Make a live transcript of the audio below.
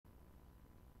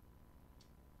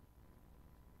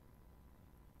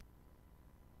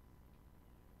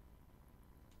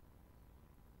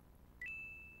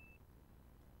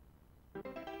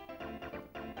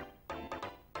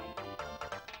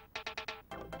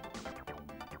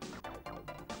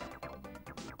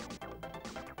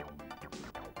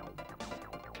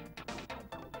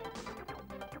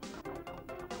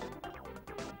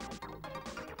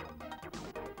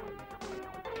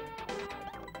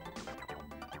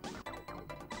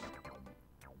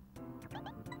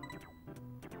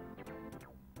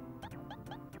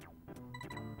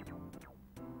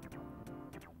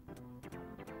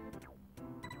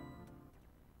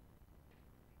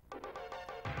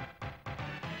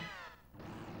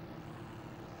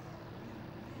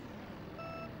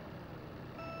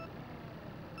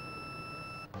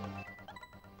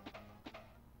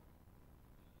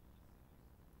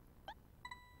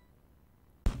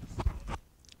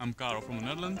I'm Karel from the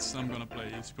Netherlands. I'm gonna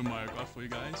play Super Mario Kart for you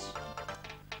guys.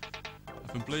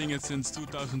 I've been playing it since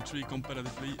 2003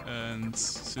 competitively, and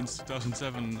since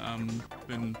 2007 I've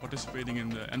been participating in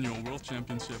the annual World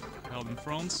Championship held in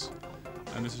France.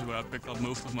 And this is where I picked up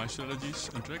most of my strategies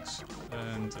and tricks.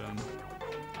 And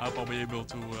I hope I'll be able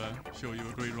to show you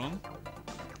a great run.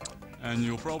 And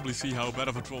you'll probably see how bad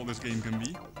of a troll this game can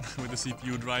be, with the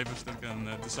CPU drivers that can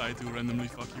decide to randomly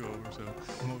fuck you over. So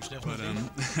most definitely.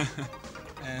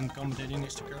 And commentating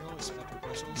next to Carol is Patrick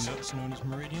Brussels, also known as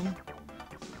Meridian.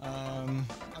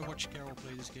 I watched Carol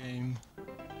play this game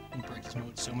in practice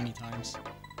mode so many times,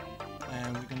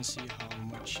 and we're gonna see how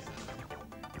much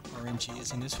RNG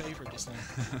is in his favor this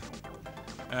time.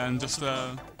 And just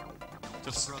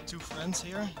brought two friends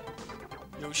here,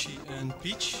 Yoshi and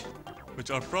Peach. Which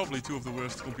are probably two of the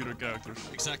worst computer characters.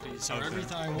 Exactly, so every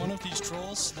time one of these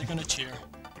trolls, they're gonna cheer.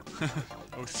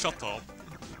 Oh, shut up.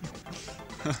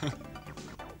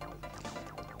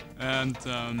 And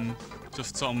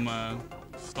just some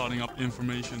starting up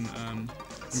information. I'm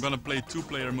gonna play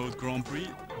two-player mode Grand Prix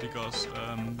because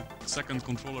the second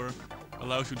controller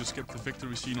allows you to skip the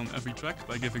victory scene on every track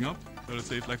by giving up. So it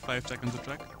saves like 5 seconds a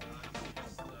track.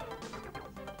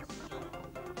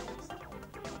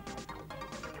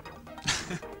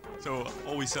 So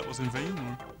all we said was in vain,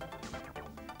 or?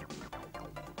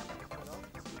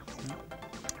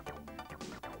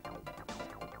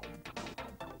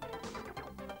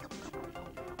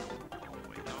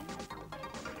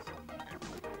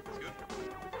 Yeah.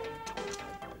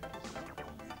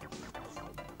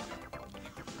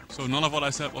 So none of what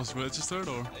I said was registered,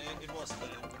 or? It was, but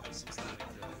it had some static.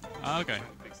 Okay.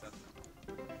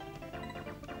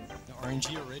 The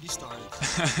RNG already started.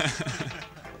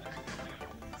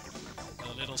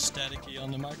 A little staticky on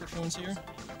the microphones here.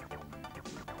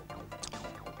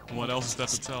 What else is that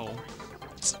to tell?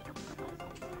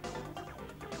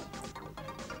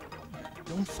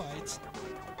 Don't fight.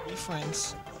 Be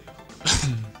friends.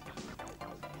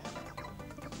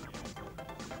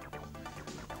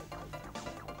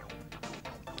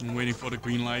 I'm waiting for the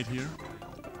green light here.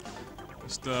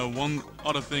 Just one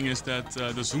other thing is that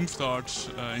the zoom starts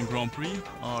in Grand Prix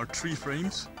are 3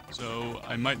 frames, so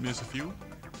I might miss a few.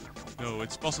 So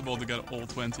it's possible to get all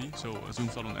 20, so a zoom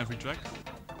start on every track.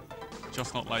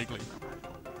 Just not likely.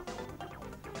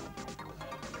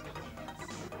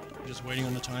 Just waiting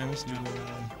on the timers to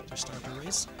start the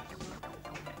race.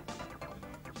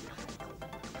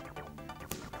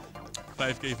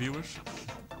 5K viewers.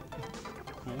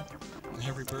 Cool. A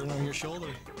heavy burden on your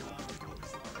shoulder.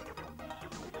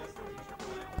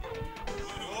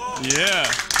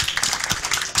 Yeah!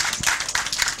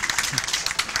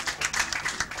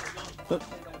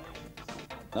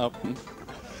 Oh.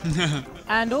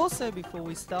 And also, before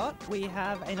we start, we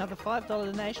have another $5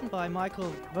 donation by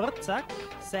Michael Wurtzak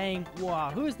saying,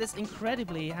 "Wow, who is this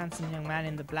incredibly handsome young man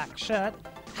in the black shirt?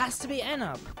 Has to be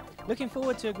Enup. Looking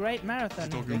forward to a great marathon.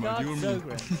 Regards,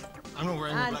 Zogren." I'm not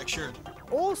wearing a black shirt.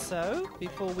 Also,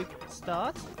 before we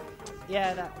start,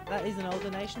 yeah, that is an old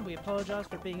donation. We apologise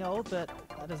for being old, but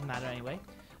that doesn't matter anyway.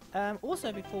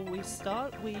 Also, before we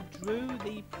start, we drew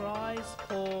the prize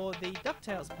for the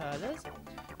DuckTales Perlers,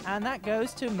 and that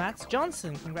goes to Mats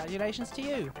Johnson. Congratulations to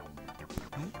you.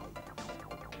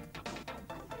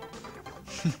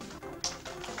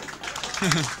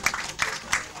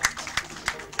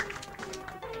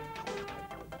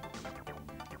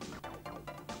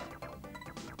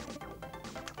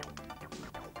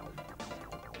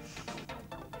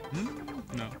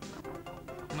 No.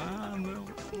 Nah, no.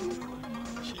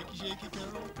 Shaky, shaky,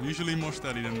 Carol. Usually more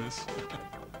steady than this.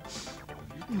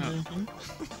 Drinking.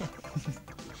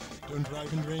 Don't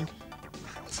drive and drink.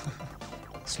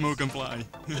 Smoke and fly.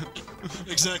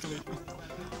 Exactly.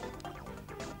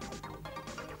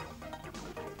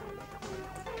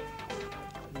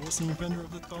 Who was the inventor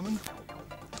of that comment?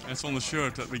 It's on the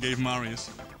shirt that we gave Marius.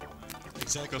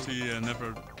 Exactly. Because he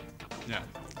never... Yeah,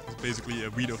 he's basically a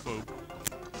weedophobe.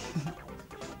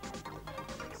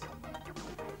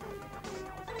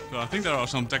 So I think there are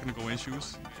some technical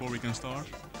issues before we can start.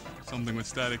 Something with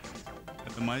static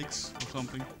at the mics or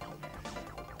something.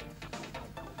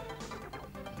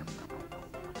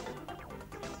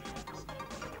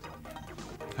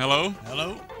 Hello?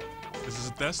 Hello. This is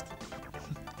a test.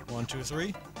 1, 2,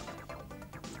 3.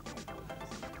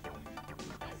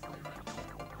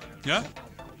 Yeah?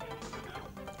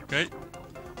 Okay.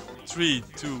 3,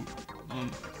 2,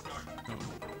 1, go.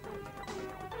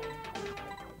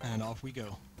 And off we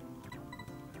go.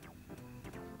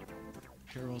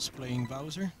 Carol's playing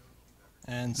Bowser,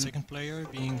 and second player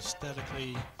being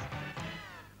statically...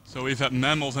 So we've had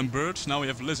mammals and birds, now we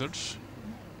have lizards.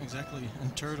 Exactly,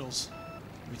 and turtles.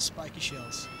 with spiky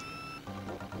shells.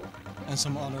 And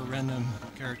some other random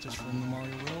characters from the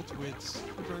Mario world with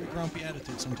a very grumpy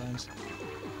attitude sometimes.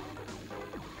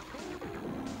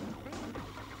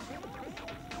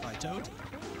 By Toad.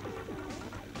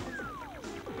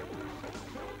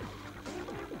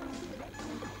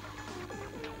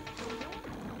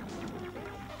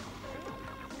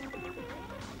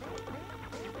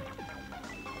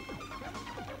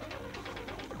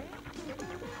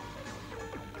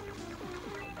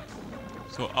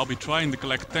 So I'll be trying to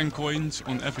collect 10 coins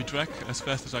on every track as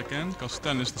fast as I can, because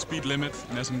 10 is the speed limit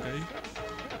in SMK.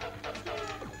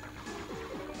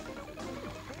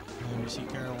 And we see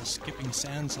Carol skipping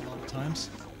sands a lot of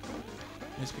times.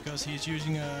 It's because he's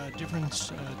using a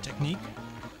different technique.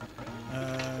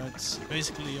 It's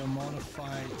basically a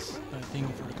modified thing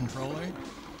for the controller,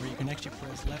 where you can actually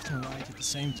press left and right at the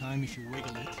same time if you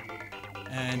wiggle it.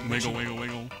 And Wiggle, wiggle,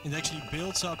 wiggle. it actually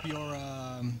builds up your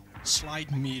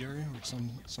slide meter or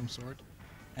some sort,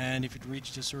 and if it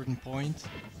reaches a certain point,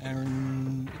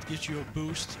 and it gives you a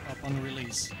boost up on the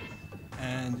release,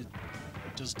 and it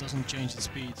just doesn't change the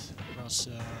speed across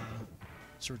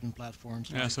certain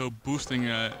platforms. Yeah, so boosting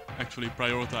actually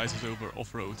prioritizes over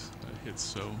off-road hits,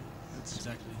 so it's...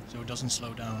 Exactly, so it doesn't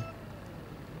slow down.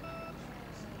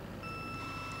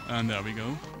 And there we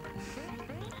go.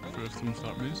 First Toon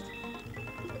Start missed.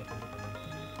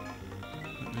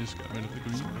 Just get rid of the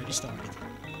green. Already started.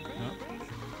 Yeah.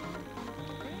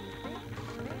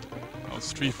 Well,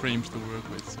 it's 3 frames to work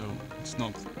with, so it's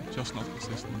not just not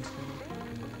consistent.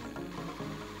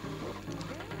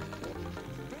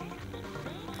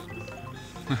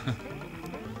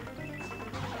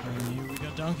 And here we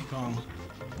got Donkey Kong.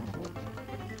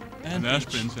 And there's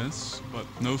Peach. Princess, but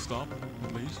no stop,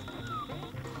 at least.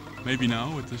 Maybe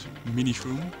now with this mini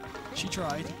shroom. She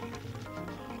tried.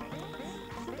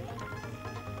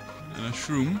 And a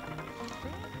shroom.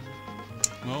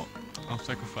 Well, I'll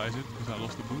sacrifice it because I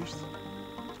lost the boost.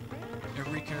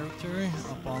 Every character,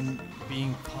 upon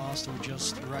being passed or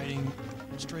just riding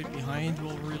straight behind,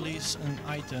 will release an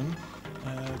item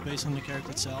based on the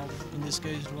character itself. In this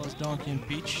case it was Donkey and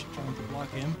Peach trying to block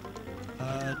him.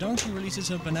 Donkey releases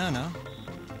a banana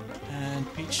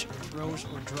and Peach throws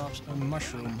or drops a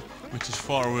mushroom. Which is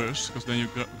far worse, because then you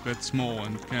get small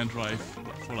and can't drive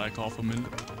for like half a minute.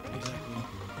 Exactly.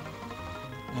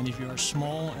 And if you are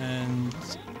small and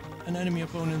an enemy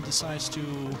opponent decides to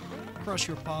cross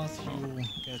your path, you'll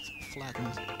get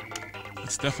flattened.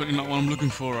 It's definitely not what I'm looking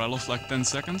for. I lost like 10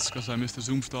 seconds because I missed a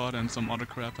zoom start and some other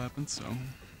crap happened, so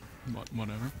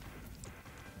whatever.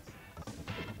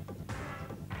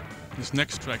 This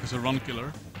next track is a run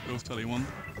killer, Ghost Alley 1.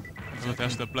 Because it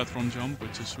has the platform jump,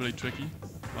 which is really tricky.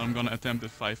 But I'm gonna attempt it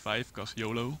 5-5 because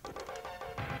YOLO.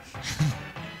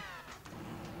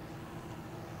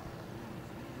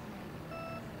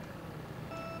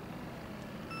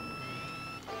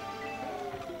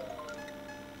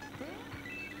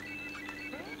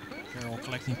 Carol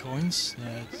collecting coins.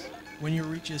 That when you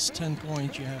reaches 10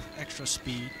 coins, you have extra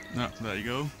speed. No, there you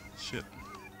go. Shit.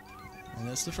 And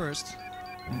that's the first.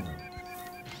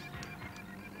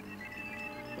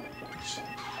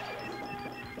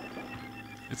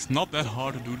 It's not that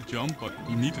hard to do the jump, but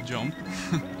you need to jump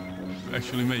to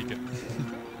actually make it.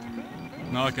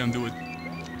 Now I can do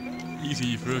an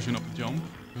easy version of the jump,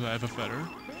 because I have a feather.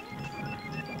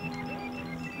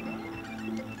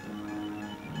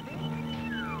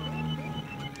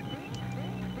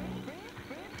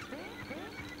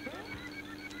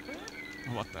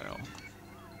 What the hell?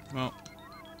 Well,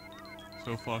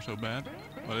 so far so bad,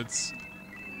 but it's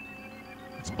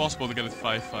possible to get it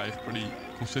 5-5 pretty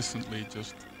consistently,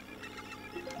 just...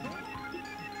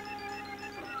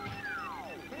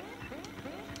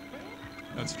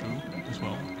 That's true, as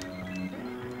well.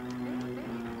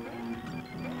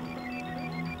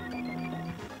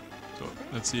 So,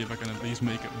 let's see if I can at least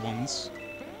make it once.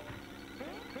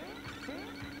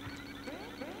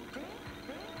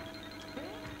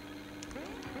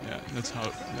 Yeah, that's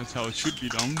how it should be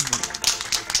done. But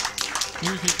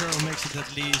Usually Carol makes it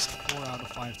at least 4 out of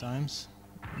 5 times.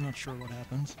 I'm not sure what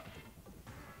happened.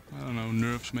 I don't know,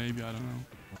 nerves maybe, I don't know.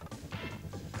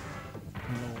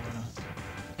 A little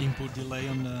input delay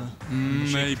on the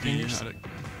Maybe. fingers. Yeah,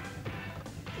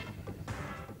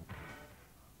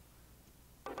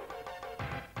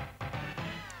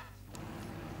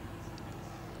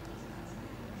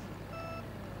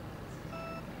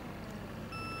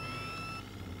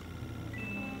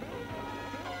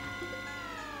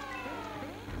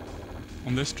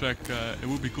 on this track, it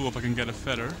would be cool if I can get a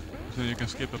feather, so then you can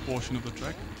skip a portion of the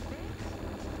track.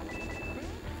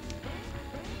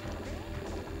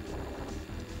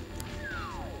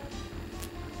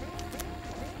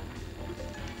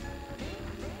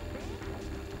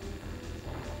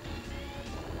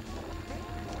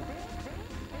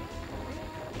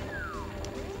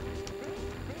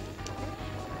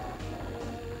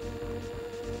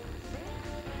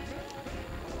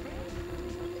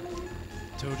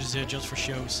 Toad is there just for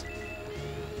shows.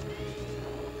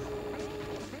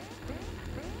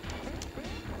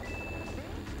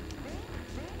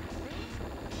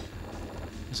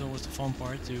 It's always the fun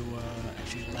part to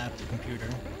actually lab the computer,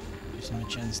 gives them a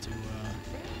chance to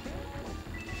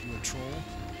give you a troll.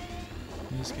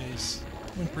 In this case,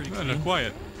 it went pretty Well, clean. they're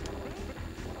quiet.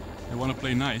 They want to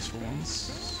play nice for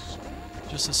once.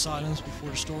 Just a silence before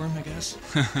the storm, I guess.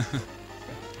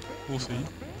 We'll see.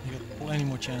 You got plenty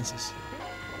more chances.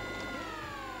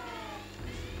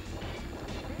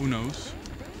 Who knows?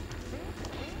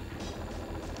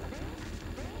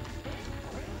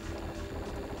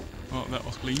 Oh, that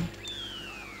was clean.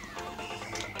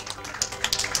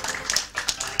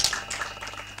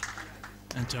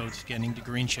 And Toad getting the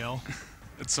green shell.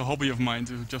 It's a hobby of mine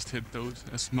to just hit Toad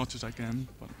as much as I can,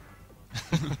 but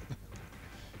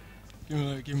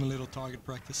Give him a little target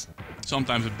practice.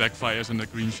 sometimes it backfires and the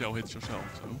green shell hits yourself,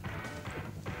 so...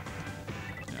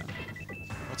 Yeah.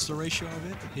 What's the ratio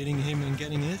of it? Hitting him and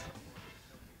getting it?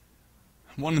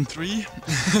 1 in 3?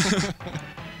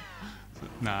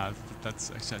 Nah, that's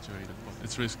exaggerated, but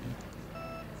it's risky.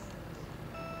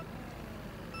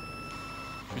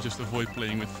 You just avoid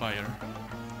playing with fire.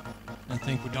 And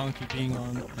think with Donkey being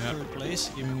on Yeah. 3rd place,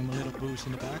 giving him a little boost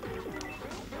in the back.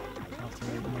 After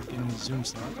not getting the zoom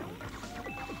start.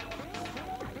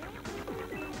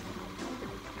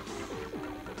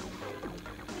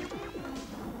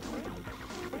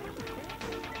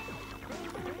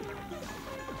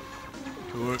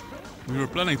 We were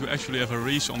planning to actually have a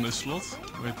race on this slot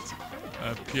with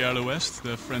Pierre L'Ouest,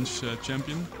 the French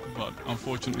champion, but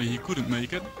unfortunately he couldn't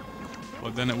make it.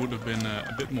 But then it would have been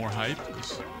a bit more hype,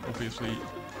 because obviously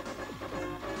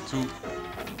two...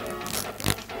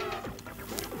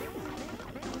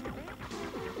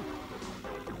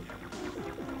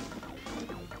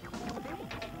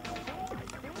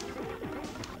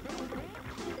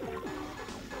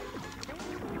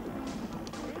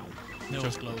 That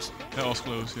was close. That was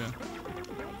close, yeah.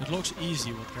 It looks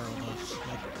easy what Carol does,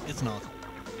 but it's not.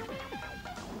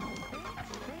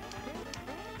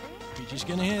 Peachy's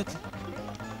gonna hit.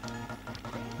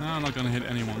 No, I'm not gonna hit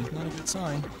anyone. Not a good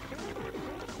sign.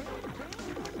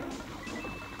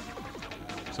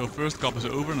 So first cup is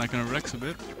over and I can relax a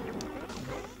bit.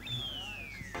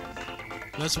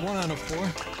 That's 1 out of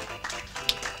 4.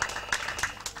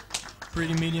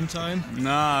 Pretty medium time.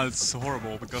 Nah, it's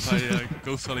horrible, because I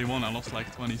Ghost Valley 1 I lost like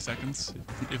 20 seconds,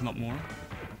 if not more.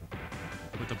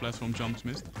 With the platform jumps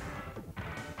missed.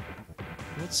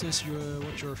 What's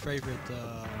your favorite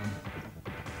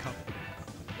cup?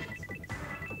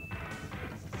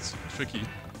 It's tricky.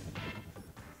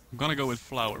 I'm gonna go with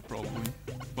flower probably,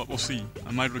 but we'll see.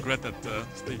 I might regret that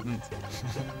statement.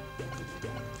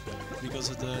 Because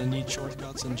of the neat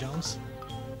shortcuts and jumps?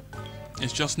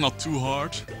 It's just not too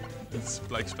hard. It's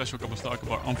like Special Cup of Star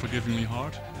Cup are unforgivingly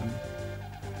hard. And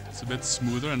it's a bit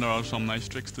smoother and there are some nice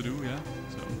tricks to do, yeah.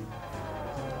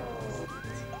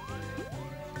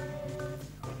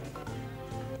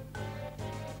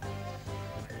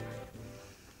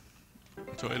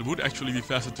 So it would actually be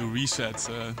faster to reset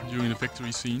during the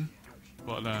victory scene,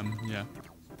 but yeah,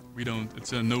 we don't.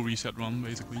 It's a no reset run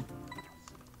basically.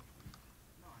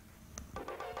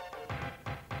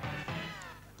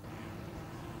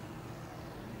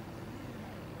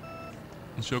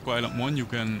 On Choco Island 1 you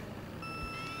can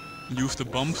use the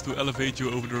bumps to elevate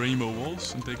you over the rainbow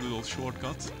walls and take a little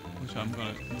shortcut, which I'm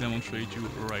gonna demonstrate you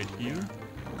right here.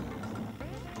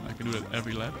 I can do that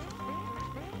every lap.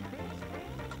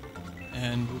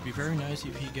 And it would be very nice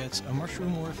if he gets a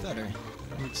mushroom or a feather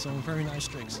with some very nice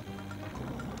tricks.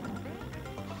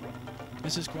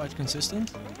 This is quite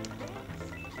consistent,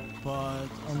 but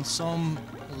on some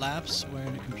laps where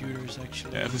the computer is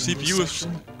actually Yeah, if the in this CPU is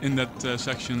section, in that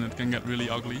section, it can get really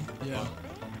ugly. yeah,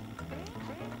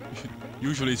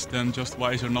 Usually it's then just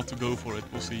wiser not to go for it,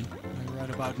 we'll see. right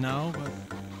about now, but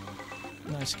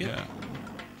nice skip. Yeah.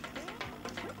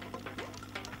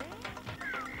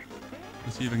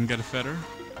 Let's see if I can get a feather.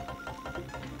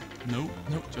 No,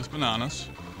 Nope. just bananas.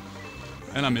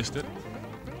 And I missed it.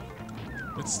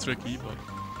 It's tricky, but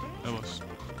that was...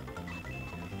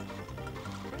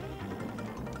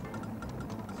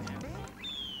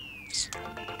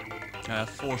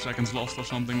 4 seconds lost or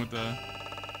something with the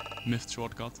missed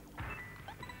shortcut.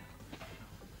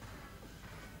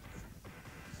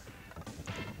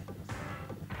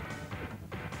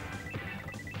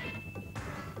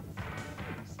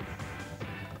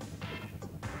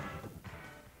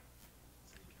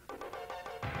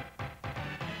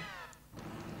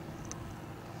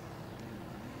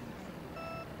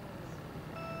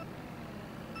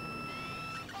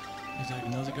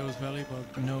 Exactly, not a Ghost Valley,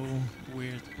 but no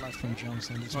weird platform jumps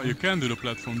in this Well, one. you can do the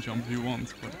platform jump if you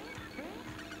want, but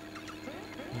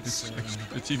It's,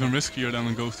 it's even riskier than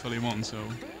in Ghost Valley 1, so...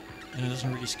 and it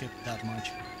doesn't really skip that much.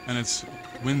 And it's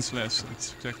wins less,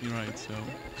 that's exactly right, so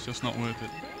it's just not worth it.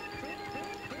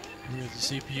 We have the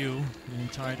CPU getting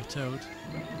tired of Toad.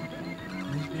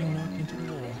 He's being knocked into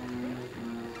the wall.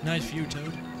 Nice view,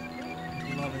 Toad.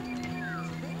 We love it.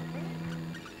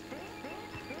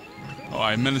 Oh,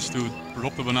 I managed to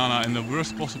drop the banana in the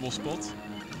worst possible spot.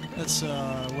 That's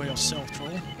a way of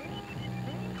self-troll.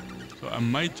 So I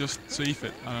might just save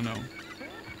it, I don't know.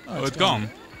 Oh, it's it's gone.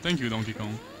 Thank you, Donkey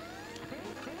Kong.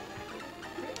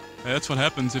 Yeah, that's what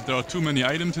happens if there are too many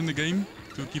items in the game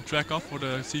to keep track of for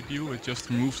the CPU. It just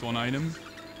removes one item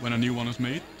when a new one is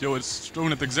made. Yo, it's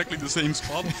thrown at exactly the same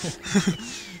spot.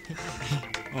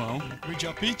 Well. Good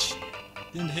job, Peach.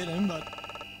 Didn't hit him, but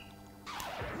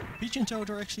Peach and Toad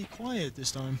are actually quiet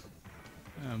this time.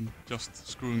 I'm just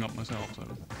screwing up myself, so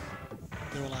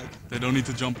They were like, they don't need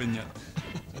to jump in yet.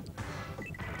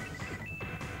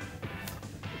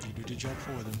 you do the job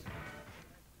for them.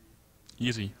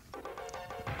 Easy.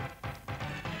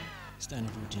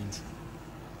 Standard routines.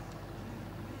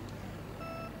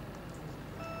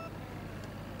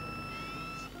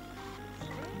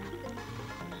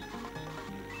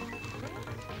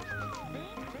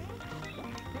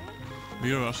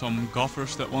 Here are some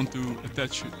gophers that want to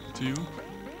attach to you.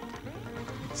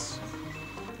 It's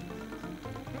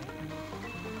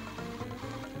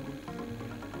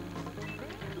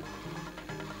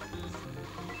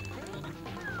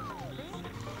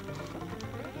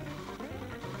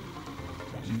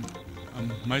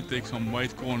might take some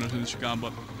wide corners in the chicane,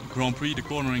 but Grand Prix, the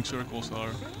cornering circles are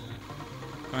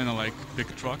kind of like big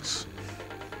trucks.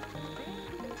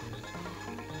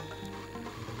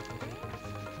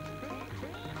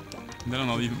 And then I'm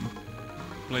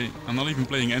not even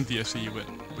playing NTSC,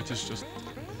 which is just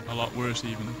a lot worse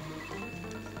even.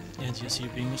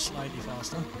 NTSC being slightly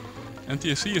faster.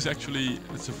 NTSC is actually,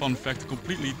 it's a fun fact,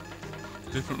 completely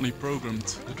differently programmed.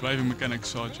 The driving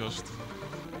mechanics are just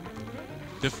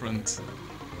different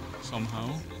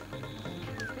somehow.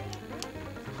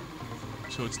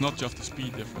 So it's not just a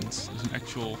speed difference, it's an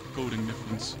actual coding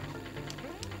difference.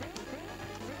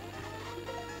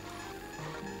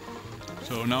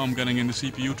 So now I'm getting in the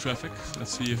CPU traffic.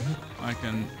 Let's see if I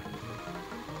can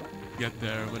get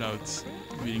there without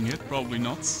being hit. Probably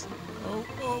not. Oh,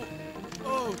 oh,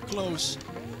 oh, close.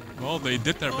 Well, they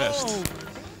did their best.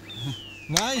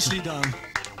 Nicely done.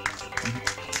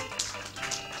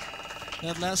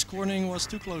 That last cornering was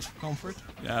too close for comfort.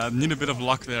 Yeah, I need a bit of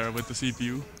luck there with the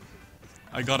CPU.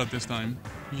 I got it this time.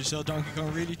 You saw Donkey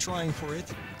Kong really trying for it.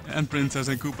 And Princess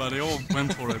and Koopa, they all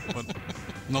went for it, but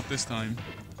not this time.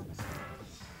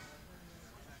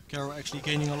 Carol actually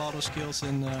gaining a lot of skills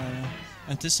in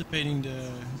anticipating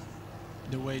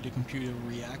the way the computer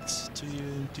reacts to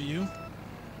you.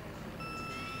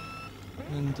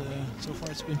 And so far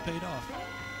it's been paid off.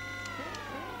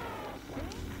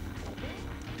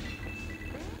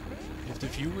 If the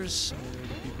viewers or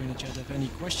the people in the chat have any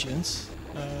questions,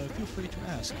 feel free to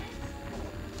ask.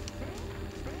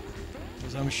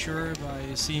 Because I'm sure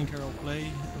by seeing Carol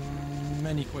play,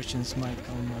 many questions might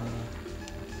come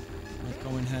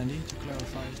in handy to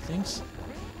clarify things.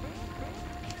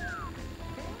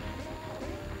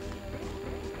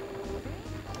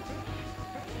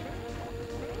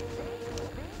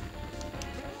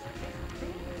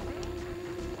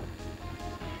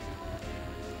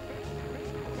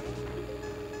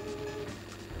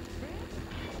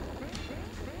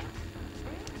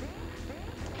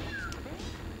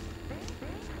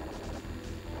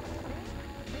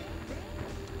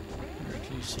 You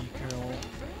actually see Carol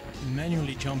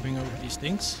manually jumping over these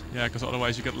things. Yeah, because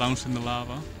otherwise you get launched in the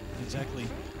lava. Exactly.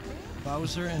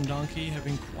 Bowser and Donkey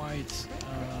having quite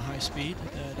high speed.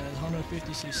 That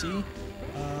 150cc,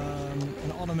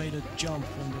 an automated jump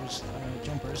from those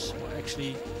jumpers will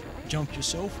actually jump you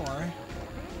so far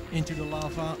into the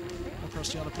lava across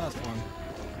the other platform.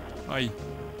 Aye.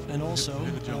 And also,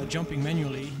 Hit the jump. jumping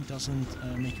manually doesn't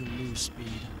make you lose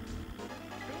speed.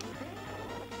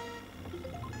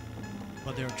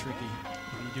 But they're tricky.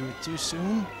 If you do it too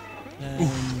soon, then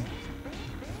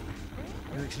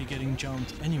you're actually getting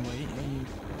jumped anyway, and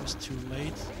it was too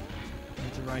late.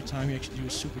 At the right time, you actually do a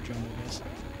super jump, I guess.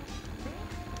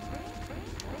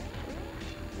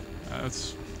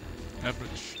 That's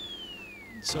average.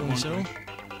 So and so.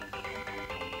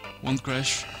 One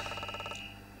crash.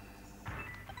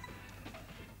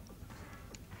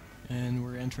 And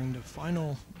we're entering the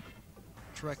final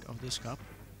track of this cup.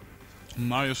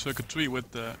 Mario Circuit 3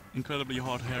 with the incredibly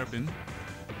hard hairpin.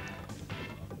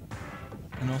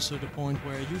 And also the point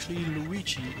where usually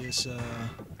Luigi is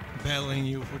battling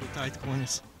you for the tight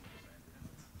corners.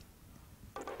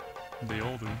 They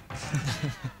all do.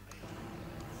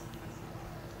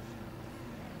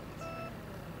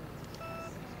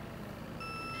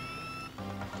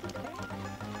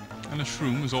 And a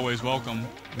shroom is always welcome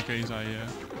in case I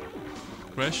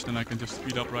crash, then I can just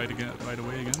speed up right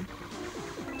away again.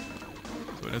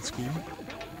 So that's cool.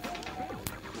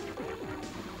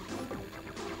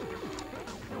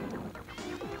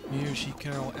 Here you see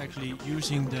Carol actually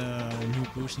using the new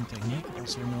boosting technique,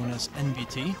 also known as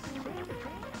NBT.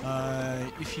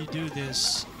 If you do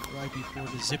this right before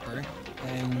the zipper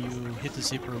and you hit the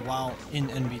zipper while in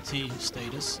NBT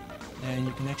status, then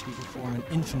you can actually perform an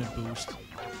infinite boost.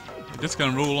 This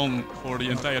can roll on for the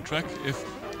entire track if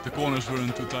the corners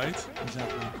weren't too tight.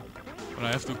 Exactly. But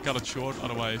I have to cut it short,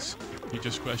 otherwise you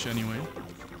just crash anyway.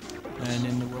 And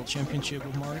in the World Championship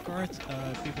of Mario Kart,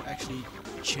 people actually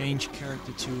change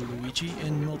character to Luigi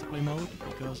in multiplayer mode,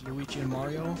 because Luigi and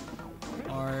Mario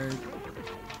are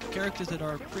characters that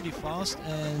are pretty fast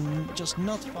and just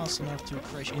not fast enough to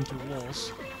crash into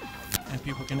walls. And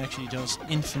people can actually just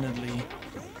infinitely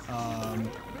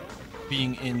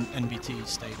being in NBT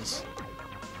status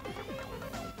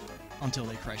until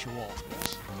they crash a wall, of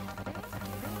course.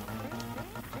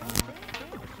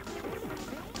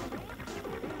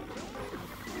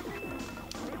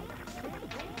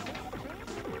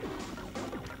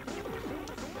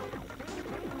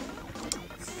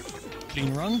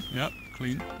 Clean run. Yep,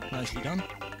 clean. Nicely done.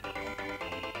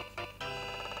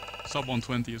 Sub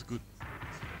 120 is good.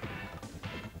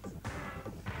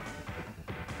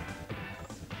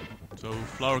 So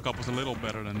Flower Cup was a little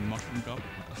better than Mushroom Cup.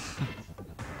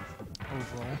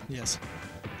 Overall, yes.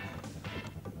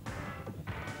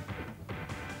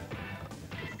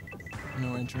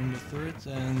 Now entering the third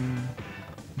and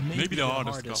maybe the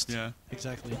hardest cup, yeah.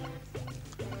 Exactly.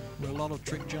 There are a lot of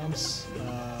trick jumps,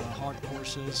 hard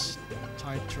courses,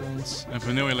 tight turns. And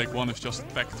Vanilla Lake 1 is just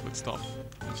packed with stuff.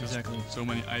 It's just Exactly. so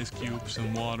many ice cubes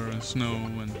and water and snow,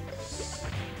 and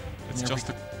it's just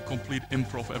a complete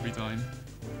improv every time.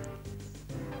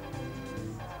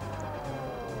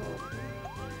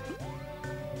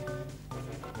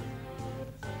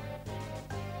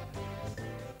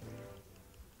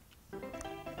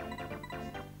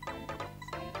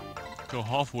 So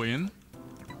halfway in.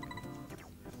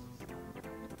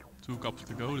 2 cups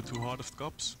to go, the 2 hardest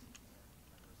cups.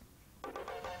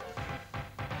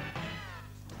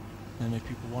 And if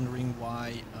people wondering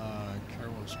why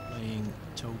Carol is playing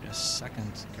Toad as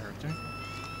second character,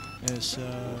 is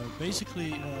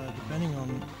basically depending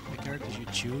on the characters you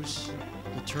choose,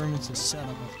 determines the setup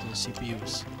of the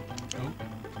CPUs. Oh.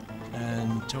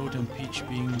 And Toad and Peach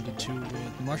being the 2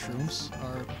 with mushrooms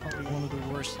are probably one of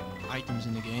the worst items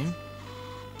in the game.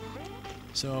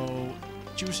 So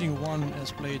choosing one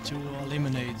as player 2 will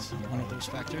eliminate one of those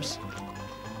factors.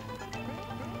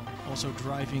 Also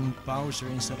driving Bowser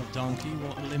instead of Donkey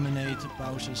will eliminate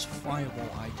Bowser's fireball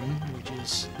item, which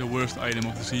is The worst item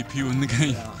of the CPU in the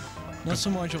game. not so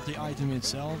much of the item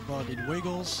itself, but it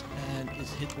wiggles and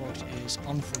its hitbox is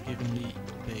unforgivingly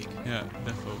big. Yeah,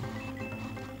 defo.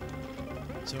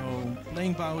 So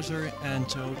playing Bowser and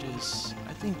Toad is,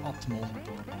 I think, optimal.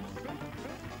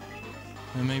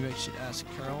 And maybe I should ask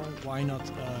Carol, why not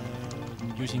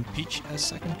using Peach as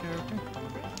second character?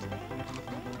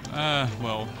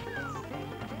 Well,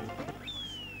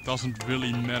 doesn't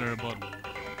really matter, but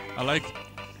I like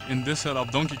in this setup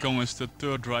Donkey Kong is the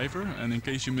third driver, and in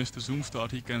case you miss the zoom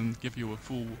start, he can give you a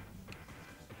full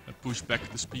push back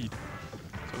the speed.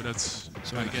 So that's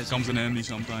So I guess comes in handy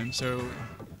sometimes. So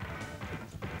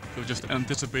So just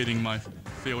anticipating my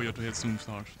failure to hit zoom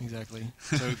start. exactly.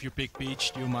 So if you pick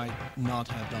Peach, you might not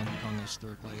have Donkey Kong as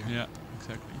third player. Yeah,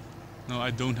 exactly. No,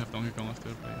 I don't have Donkey Kong as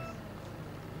third player.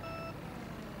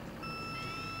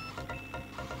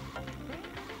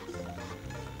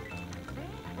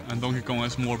 And Donkey Kong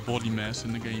has more body mass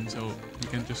in the game, so he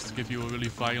can just give you a really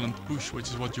violent push, which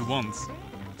is what you want.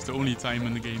 It's the only time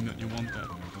in the game that you want that.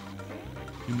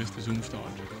 You miss the zoom start.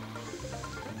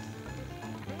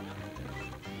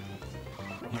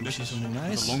 And this is something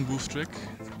nice. the long boost trick,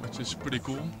 which is pretty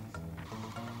cool.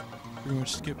 Pretty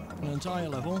much skip an entire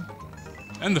level.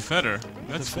 And the feather.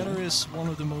 The That's feather cool. is one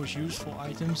of the most useful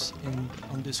items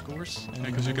on this course. and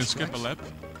Because you can most skip a tracks. lap,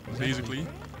 Exactly. basically,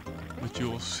 which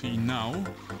you'll see now.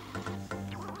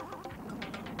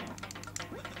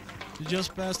 You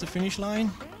just passed the finish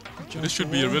line. jump This should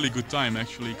the be a wall. really good time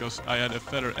actually, because I had a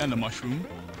feather and a mushroom.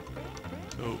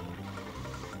 So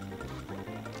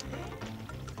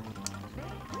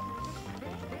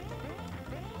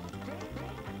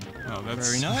oh, that's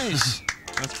Very nice.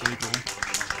 That's pretty cool.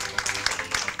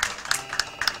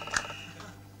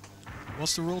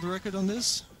 What's the world record on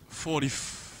this?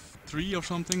 43 or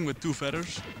something with 2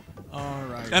 feathers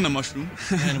Alright. and a mushroom.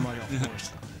 And a Mario, of Yeah.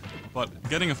 course. But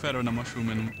getting a feather and a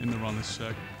mushroom in the run is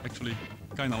actually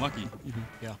kind of lucky. Even.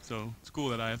 Yeah. So it's cool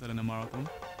that I have that in a marathon.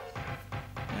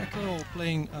 Carol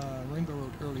playing Rainbow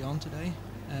Road early on today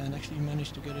and actually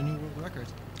managed to get a new world record.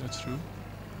 That's true.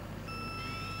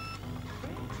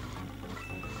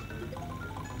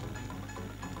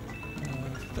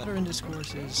 Feather in this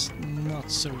course is not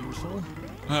so useful.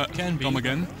 Can be. Come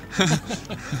again.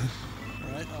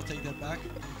 Alright, I'll take that back.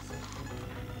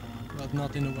 But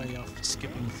not in the way of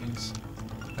skipping things.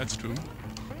 That's true.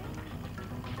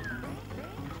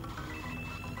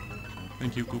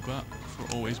 Thank you, Koopa,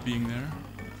 for always being there.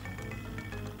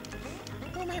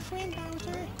 Oh, my friend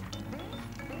Bowser!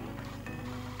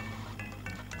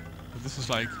 But this is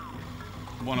like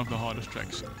one of the hardest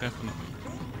tracks, definitely.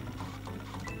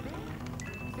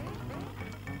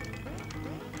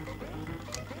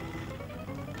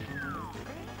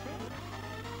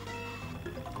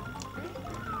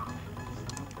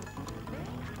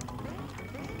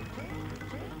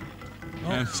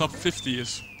 And sub 50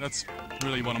 that's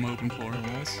really what I'm hoping for. Very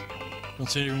nice.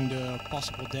 Considering the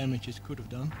possible damage it could have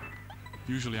done.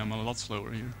 Usually I'm a lot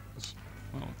slower here. 'Cause,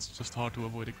 well, it's just hard to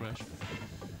avoid a crash.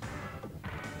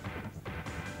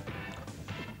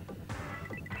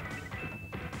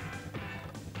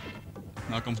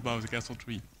 Now comes Bowser Castle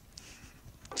 3.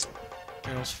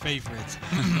 Carol's favorite.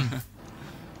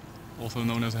 Also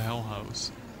known as a hell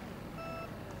house.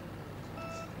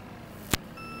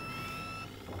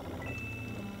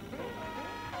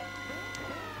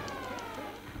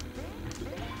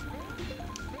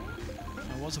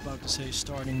 I was about to say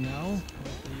starting now.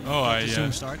 Oh,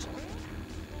 start.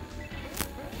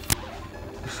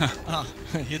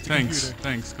 Hit the Thanks, computer.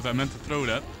 thanks, because I meant to throw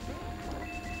that.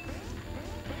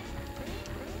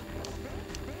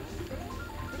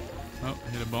 Oh,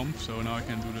 hit a bump, so now I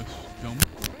can do this jump.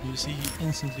 You see he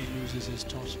instantly loses his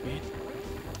top speed.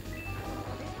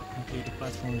 Okay, the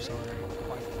platforms are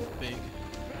quite big.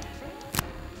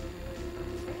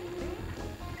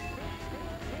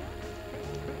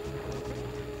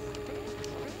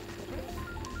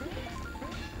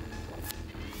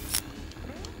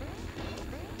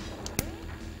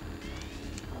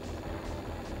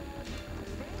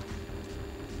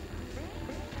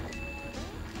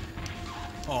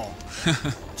 Oh,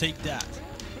 take that.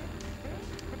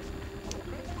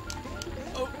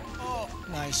 Oh,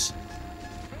 nice.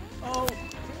 Oh,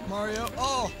 Mario.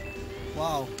 Oh,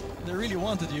 wow. They really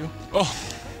wanted you. Oh,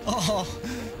 Oh,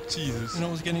 Jesus. and I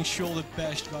was getting shoulder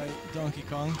bashed by Donkey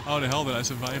Kong. How the hell did I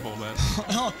survive all that?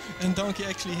 Oh, and Donkey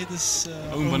actually hit his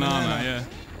Own banana, yeah.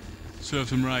 Serves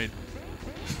him right.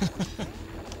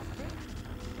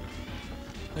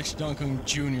 Actually Donkey Kong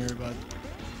Jr., but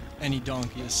any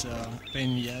donkey is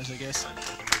pain in the ass, I guess.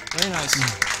 Very nice.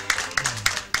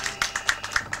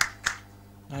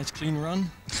 Nice clean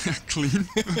run. Clean?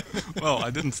 Well,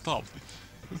 I didn't stop.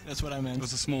 That's what I It meant.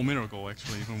 was a small miracle,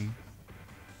 actually, from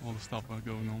all the stuff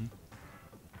going on.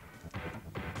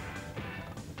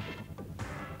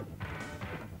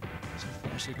 So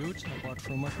far so good, apart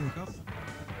from Mushroom Cup.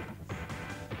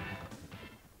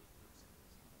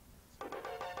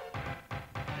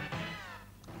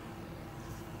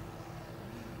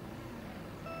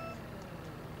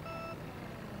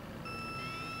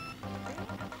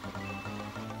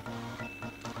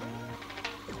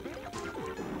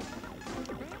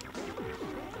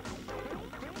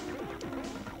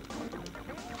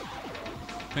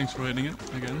 Thanks for hitting it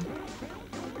again.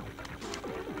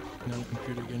 Another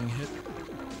computer getting hit.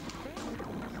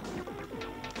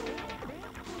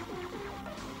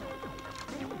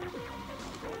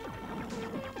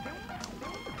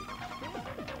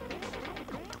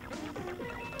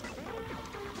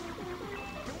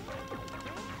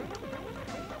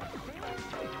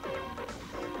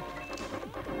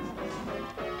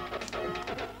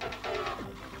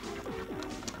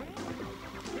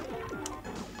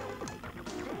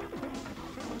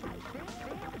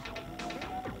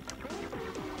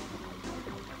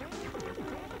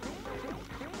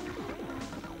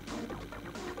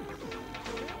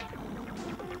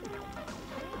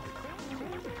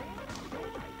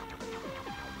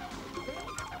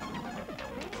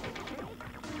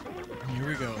 Here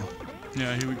we go.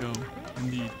 Yeah, here we go.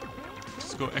 Indeed.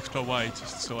 Just go extra wide,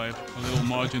 just so I have a little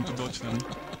margin to dodge them.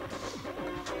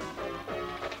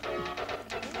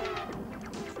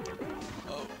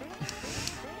 Oh.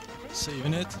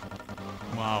 Saving it.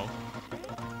 Wow.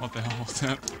 What the hell was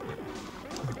that?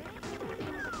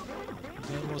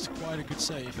 That was quite a good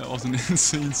save. That was an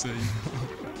insane save.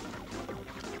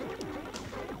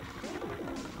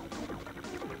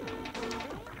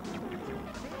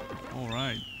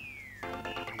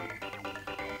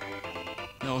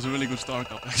 That was a really good Star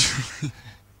Cup, actually.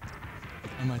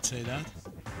 I might say that.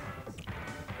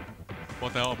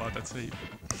 What the hell about that save?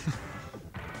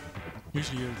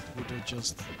 Usually it would have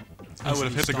just... I would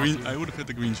have hit the instantly green. stopped I would have hit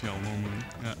the green shell normally.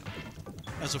 Yeah.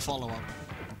 you as a follow-up.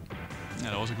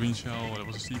 Yeah, that was a green shell. That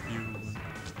was a CPU.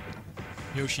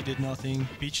 Yoshi did nothing,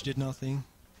 Peach did nothing.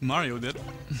 Mario did.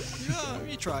 Yeah,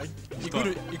 he tried. He Star.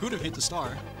 could have hit the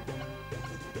star.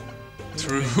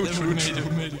 True, That true, would've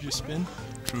true. made it spin.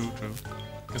 True.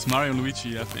 Because Mario and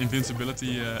Luigi have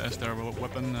invincibility as their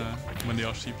weapon when they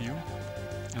are CPU,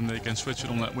 and they can switch it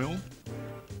on that wheel.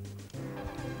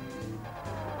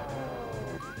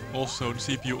 Also, the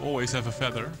CPU always have a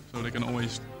feather, so they can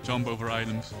always jump over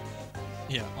items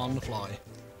Yeah, on the fly.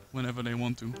 whenever they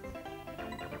want to.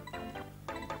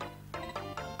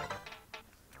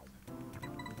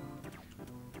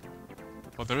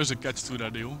 But there is a catch to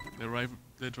that deal.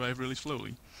 They drive really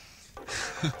slowly.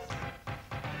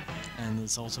 And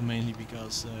it's also mainly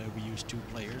because we use 2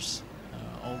 players.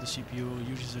 All the CPU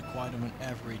uses quite of an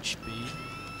average speed.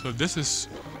 So this is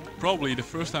probably the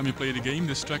first time you play the game.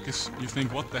 This track is, you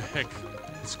think, what the heck?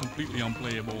 It's completely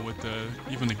unplayable with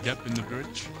even a gap in the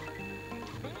bridge.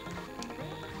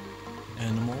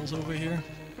 And the moles over here.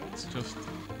 It's just...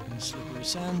 And slippery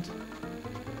sand.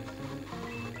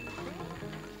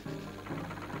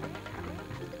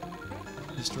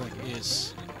 This track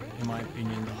is, in my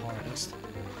opinion, the hardest.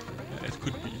 it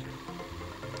could be.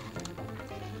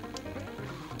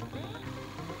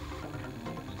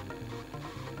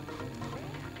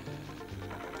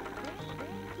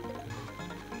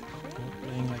 Well,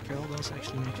 playing like Carol does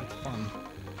actually makes it fun.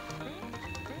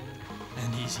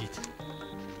 And easy.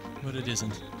 But it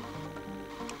isn't.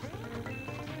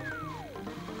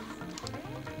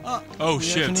 Ah, Oh we have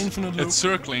shit, an infinite loop. it's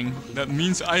circling. That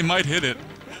means I might hit it.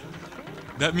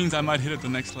 That means I might hit it the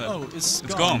next lap. Oh, it's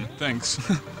Gone, thanks.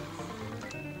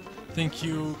 Thank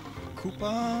you, Koopa,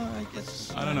 I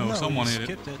guess. I don't know, no, someone he hit it,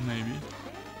 skipped it. maybe.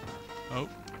 Oh,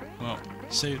 well,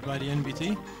 Saved by the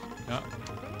NBT. yeah.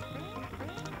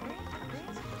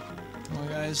 Come on,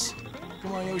 guys.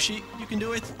 Come on, Yoshi. You can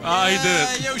do it. Ah, he did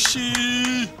it.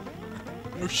 Yoshi!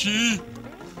 Yoshi!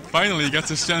 Finally, he gets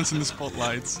his chance in the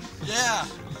spotlight. Yeah!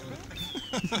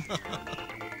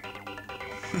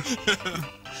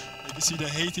 I can see the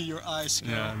hate in your eyes.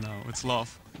 Carol. Yeah, no, it's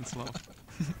love. It's love.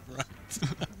 Right.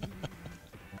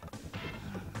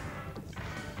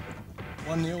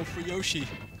 1-0 for Yoshi.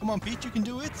 Come on, Pete, you can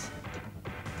do it.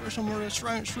 Throw some more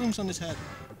shrooms on his head.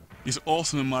 He's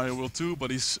awesome in Mario World 2,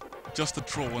 but he's just a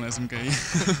troll in SMK.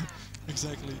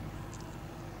 Exactly.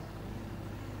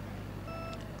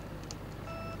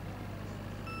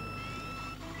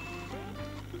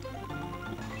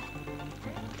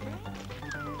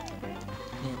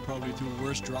 Probably 2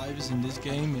 worst drivers in this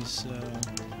game is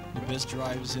the best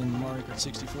drivers in Mario Kart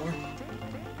 64,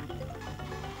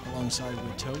 alongside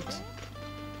with Toad.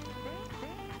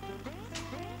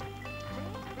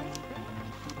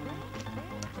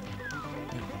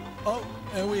 Oh,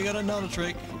 and we got another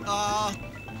trick. Ah!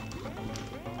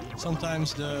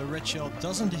 Sometimes the red shell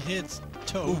doesn't hit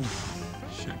Toad.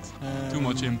 Shit. Too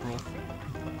much improv.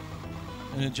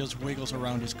 And it just wiggles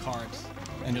around his cart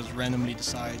and just randomly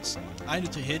decides either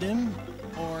to hit him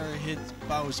or hit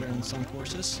Bowser in some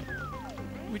courses.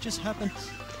 Which just happened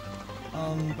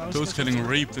on Bowser. Toad's getting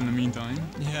raped in the meantime.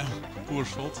 Yeah. Poor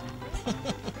shot.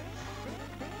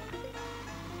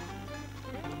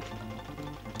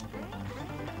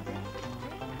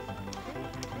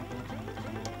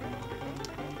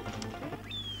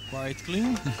 Quite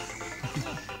clean.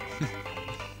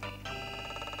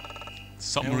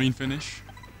 Submarine finish.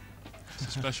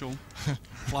 It's special.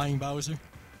 Flying Bowser.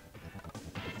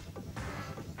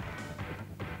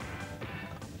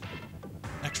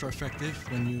 Extra effective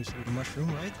when used with a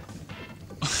mushroom, right?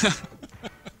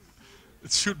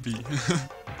 It should be.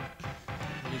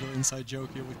 A little inside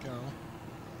joke here with Carol.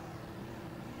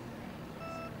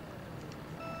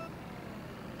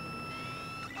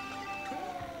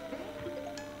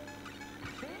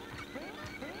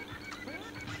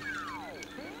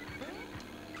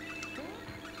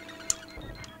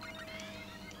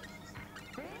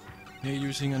 Here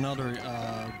using another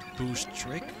boost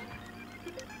trick.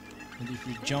 And if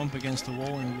you jump against the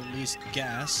wall and release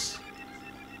gas,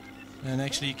 then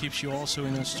actually it keeps you also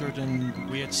in a certain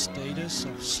weird status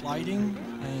of sliding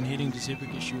and hitting the zipper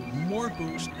gives you more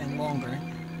boost and longer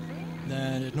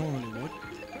than it normally would.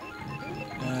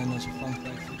 And as a fun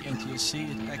fact for the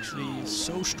NTSC, it actually is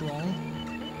so strong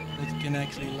that it can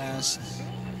actually last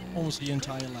almost the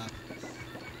entire lap.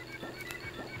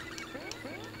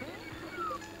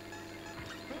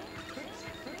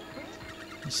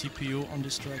 The CPU on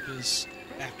this track is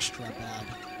extra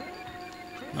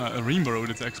bad. A Rainbow Road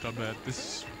is extra bad. This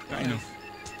is kind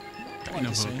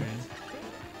of same. okay.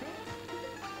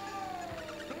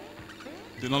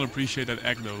 Did not appreciate that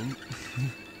egg though.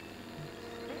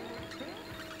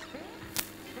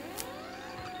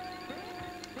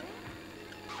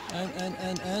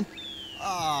 And.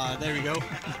 Ah, there we go.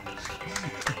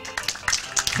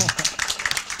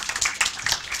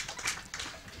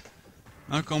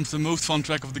 Now comes the most fun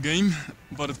track of the game,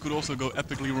 but it could also go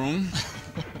epically wrong.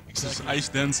 This is Ice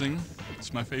Dancing.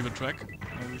 It's my favorite track.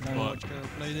 Every time I watch Kart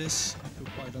play this, I feel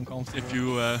quite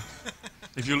uncomfortable.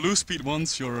 If you lose speed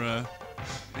once, you're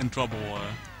in trouble,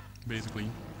 basically.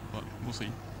 But we'll see.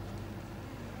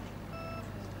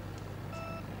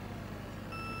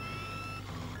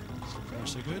 So far,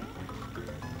 so good.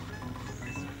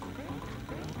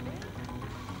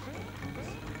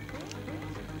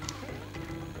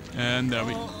 And there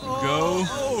we go.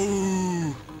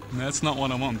 Oh. That's not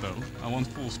what I want though. I want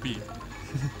full speed.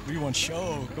 We want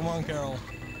show. Come on, Carol.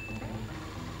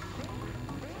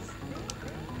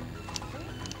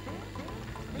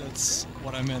 That's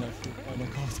what I meant. I feel quite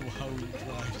uncomfortable how he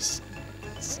drives.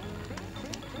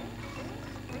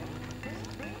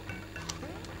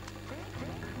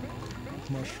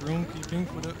 Mushroom keeping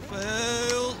for the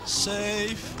fail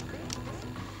safe.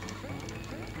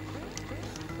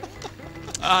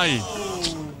 Aye!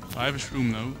 Oh. I have a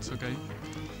shroom now, it's okay.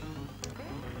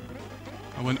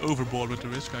 I went overboard with the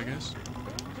risk, I guess.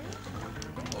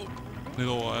 Oh.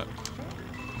 Little,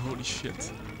 holy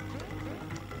shit.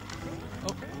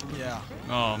 Oh, yeah.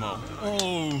 Oh no.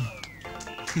 Oh!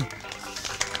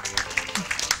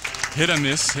 Hit and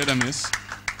miss, hit and miss.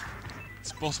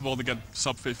 It's possible to get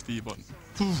sub 50, but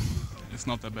it's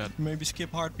not that bad. Maybe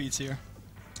skip heartbeats here.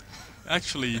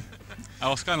 Actually, I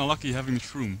was kinda lucky having the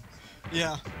shroom.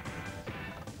 Yeah.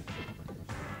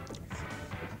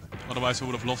 Otherwise I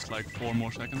would have lost like 4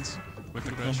 more seconds with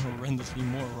the crash. Horrendously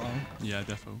more wrong. Yeah,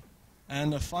 defo.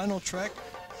 And the final track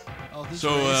of this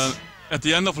So race. at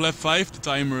the end of lap 5 the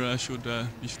timer should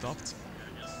be stopped.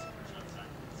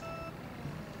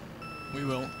 We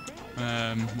will.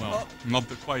 Well, not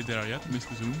quite there yet,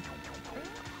 Mr. Zoom.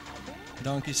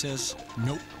 Donkey says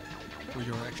nope for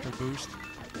your extra boost.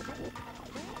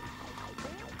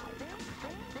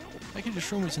 Actually, the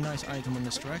shroom is a nice item on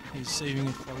this track. He's saving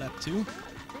it for lap 2.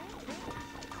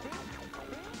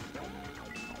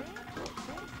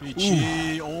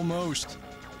 Peachy, almost.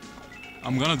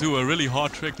 I'm gonna do a really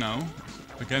hard trick now.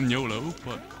 Again YOLO,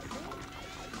 but...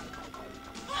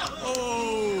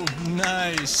 Oh,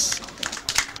 nice.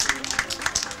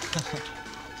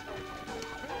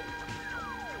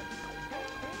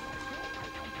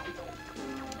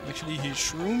 Actually, he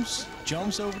shrooms,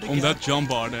 jumps over the on gap, that jump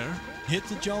bar there, hit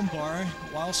the jump bar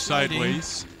while sliding,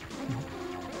 sideways.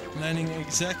 landing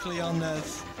exactly on that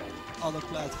other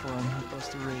platform across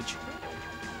the ridge.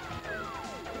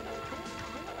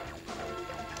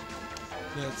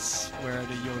 That's where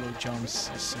the YOLO jumps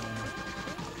is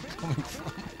coming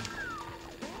from.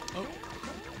 Oh,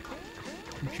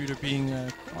 computer being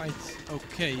quite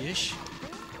okay-ish.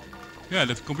 Yeah,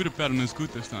 that computer pattern is good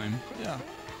this time. Yeah.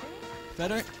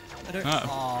 Better? Better?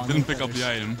 Ah, oh, didn't no pick up the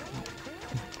feathers. item.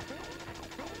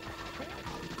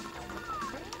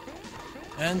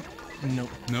 And no.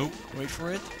 Nope. Wait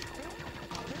for it.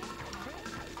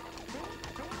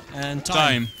 And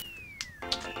Time.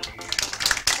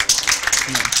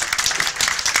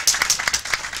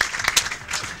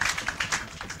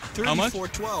 How much?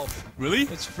 34-12. Really?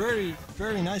 That's very,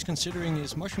 very nice considering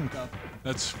his mushroom cup.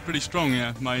 That's pretty strong,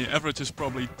 yeah. My average is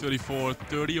probably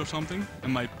 34.30 or something,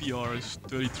 and my PR is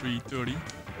 33.30.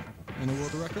 And a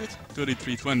world record?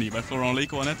 33.20 by Florent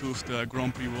Lecoanet, who's the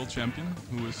Grand Prix World Champion,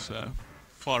 who is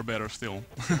far better still.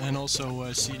 And also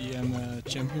CDM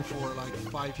champion for like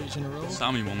 5 years in a row.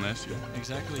 Sami won last year.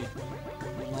 Exactly.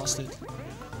 We lost it.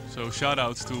 So shout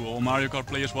outs to all Mario Kart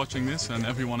players watching this and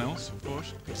everyone else, of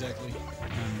course. Exactly.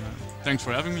 And thanks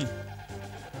for having me.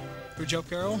 Good job,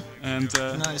 Carol. And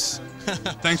Nice.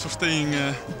 thanks for staying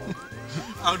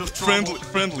Out of trouble.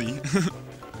 friendly.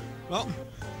 Well,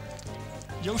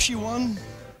 Yoshi won.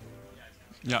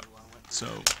 Yeah. So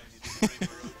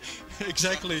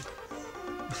Exactly.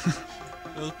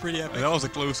 That was pretty epic. that was a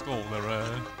close call. They're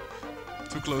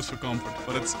too close for comfort,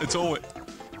 but it's always.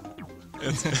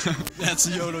 That's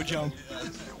a YOLO jump.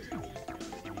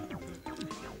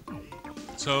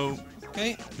 So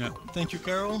Okay. yeah. Thank you,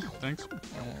 Carol. Thanks.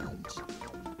 And